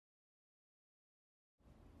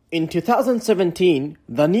In 2017,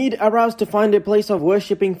 the need arose to find a place of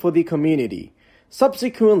worshipping for the community.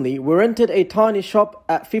 Subsequently, we rented a tiny shop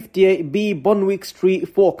at 58B Bonwick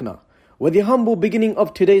Street, Faulkner, where the humble beginning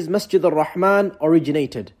of today's Masjid Ar Rahman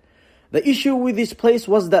originated. The issue with this place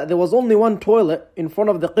was that there was only one toilet in front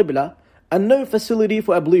of the Qibla and no facility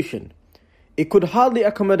for ablution. It could hardly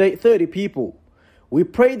accommodate 30 people. We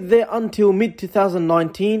prayed there until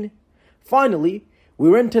mid-2019. Finally, we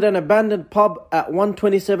rented an abandoned pub at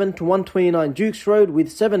 127 to 129 Dukes Road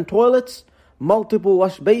with 7 toilets, multiple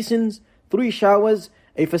wash basins, 3 showers,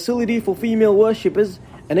 a facility for female worshippers,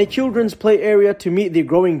 and a children's play area to meet the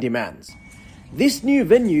growing demands. This new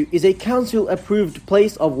venue is a council-approved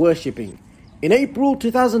place of worshipping. In April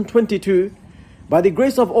 2022, by the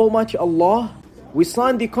grace of Almighty Allah, we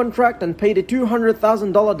signed the contract and paid a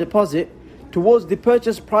 $200,000 deposit towards the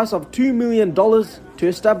purchase price of $2 million to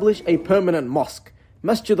establish a permanent mosque,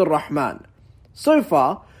 Masjid Ar Rahman. So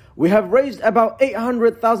far, we have raised about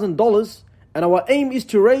 $800,000 and our aim is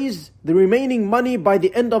to raise the remaining money by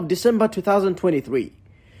the end of December 2023.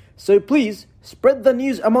 So please, spread the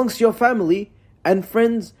news amongst your family and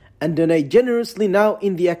friends and donate generously now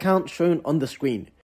in the account shown on the screen.